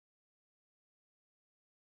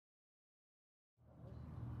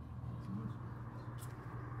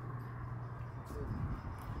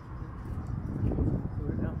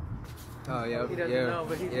Oh, yeah. He doesn't know,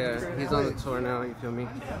 but he's on the tour now, you feel me?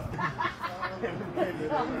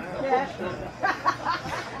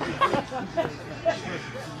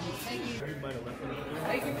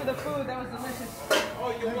 Thank you for the food. That was delicious.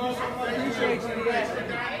 Oh, you're welcome. I appreciate you. Yeah.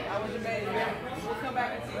 That was amazing. We'll come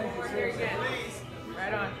back and see you more here again.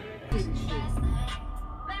 Right on.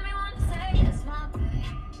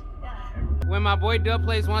 When my boy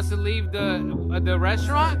Dubplace wants to leave the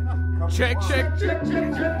restaurant, check. 1, 2,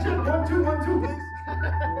 1, 2, please.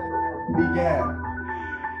 Gab.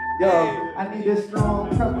 Yo, I need a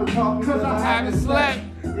strong cup of coffee cause I haven't slept.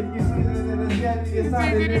 If you see it in the jet, you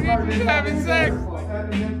decided to having sex.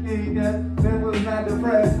 That was not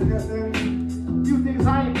depressed. You think I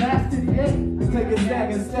ain't blasted yet? Take a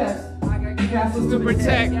stack of steps. Castles to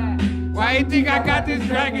protect. Why you think I got this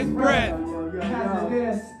dragon's breath?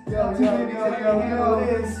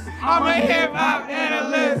 I'm a hip hop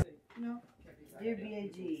analyst. Dear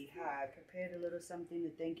BAG, hi. I prepared a little something to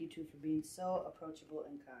thank you two for being so approachable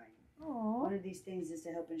and kind. Aww. One of these things is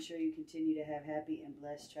to help ensure you continue to have happy and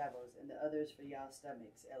blessed travels, and the others for y'all's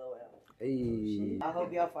stomachs. LOL. Hey. I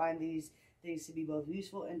hope y'all find these things to be both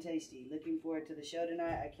useful and tasty. Looking forward to the show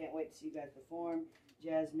tonight. I can't wait to see you guys perform.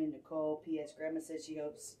 Jasmine, Nicole, P.S. Grandma said she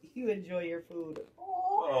hopes you enjoy your food.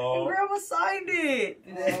 Oh, and Grandma signed it.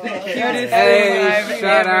 Cutest Hey, thing I've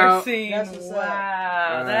shout ever out. seen. That's what's up.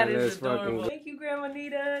 Wow, that is that's fucking adorable. Thank you, Grandma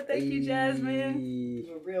Nita. Thank you, Jasmine.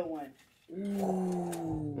 You're a real one.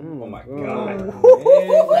 Oh my God.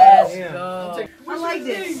 Let's go. I like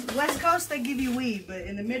this. West Coast, they give you weed, but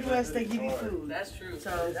in the Midwest, they give you food. That's true.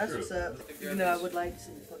 So that's what's up. You know, I would like to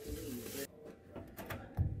see the fucking weed.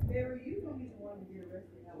 Barry, you gonna be the one to get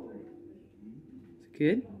arrested. It's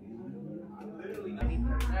good.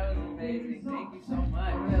 That was amazing. Thank you so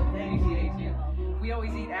much. Appreciate you. We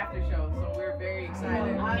always eat after show, so we're very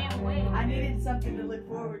excited. I needed something to look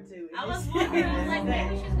forward to. I was wondering, I was like,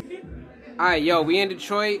 maybe she's... Alright, yo, we in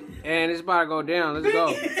Detroit and it's about to go down. Let's go.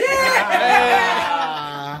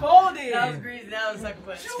 Folded. That was greasy. That was sucker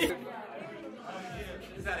punch.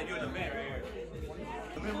 It's not a you in the man right here.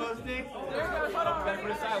 Remember those things? Hold on,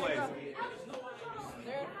 put it sideways.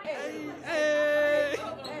 Hey.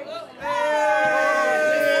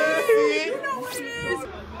 You know what it is.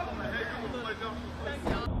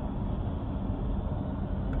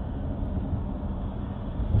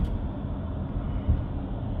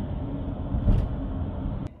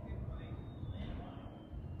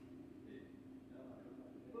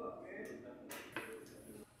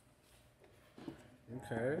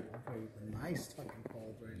 Okay. Nice fucking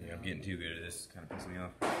cold right now. Yeah, I'm getting too good at this. Kind of pissing me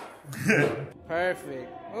off.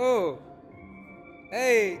 Perfect. Oh.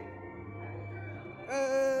 Hey.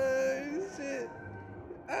 Shit.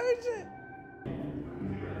 Oh, shit.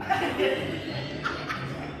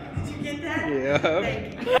 Did you get that?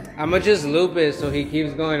 Yeah. I'ma just loop it so he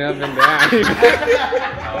keeps going up and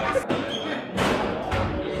down.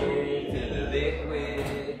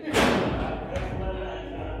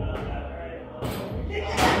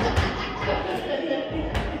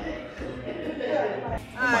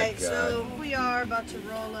 Alright, so we are about to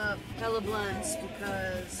roll up hella blunts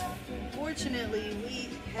because fortunately we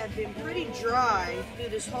have been pretty dry through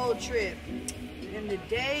this whole trip. And the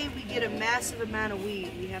day we get a massive amount of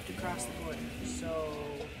weed, we have to cross the border. So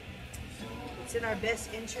it's in our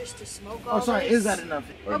best interest to smoke all sorry, this. is that enough?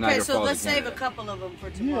 Okay, so let's save a couple of them for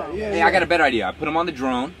tomorrow. Yeah. Hey, I got a better idea. I put them on the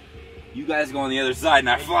drone. You guys go on the other side and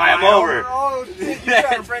I fly them over. Oh, shit, you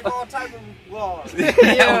trying to break all type of laws. That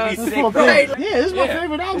would be sick, bro. Yeah, this is my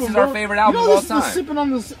favorite album, This is bro. our favorite album you of know, all this was time. sipping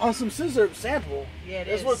on some scissor sample. Yeah, it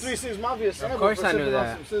That's is. what 3 6 Mafia sample. Of course for I knew sipping on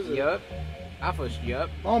that. some scissor. Yup. Yup.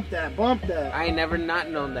 Bump that. I ain't never not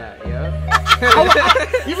known that. Yup.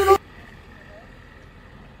 Even though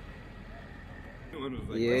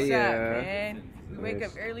Yeah, What's yeah. up, man? We wake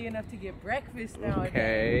up early enough to get breakfast now.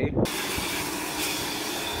 Okay.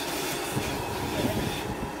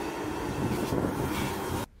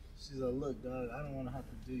 she's like, look, dog, I don't want to have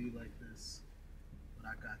to do you like this, but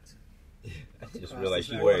I got to. I just realized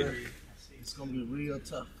you worried. It's gonna be real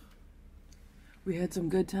tough. We had some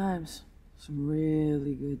good times. Some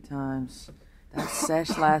really good times. That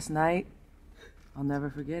sesh last night, I'll never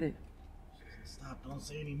forget it. Stop! Don't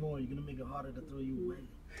say any more. You're gonna make it harder to throw you away.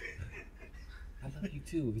 I love you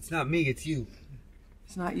too. It's not me, it's you.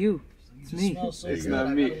 It's not you. It's me. So It's good, not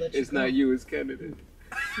I me. gotta let It's go. not you. It's Kennedy.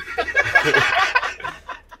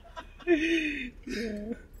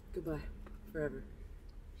 Goodbye. Forever.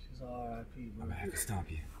 She's R.I.P. bro. I'm gonna have to stomp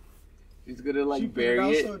you. She's gonna like She put bury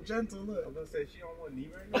out it. so gentle. Look. I'm gonna say she on one knee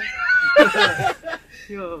right now.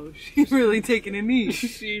 Yo, she's really taking a knee.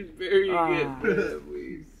 She's burying Ah. it.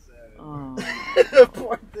 Oh.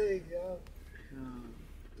 Poor thing, yo.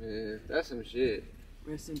 Yeah, that's some shit.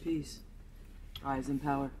 Rest in peace. Rise in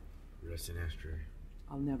power. Rest in ashtray.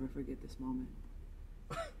 I'll never forget this moment.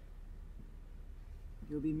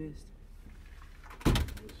 You'll be missed.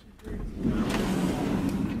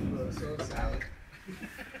 So sad.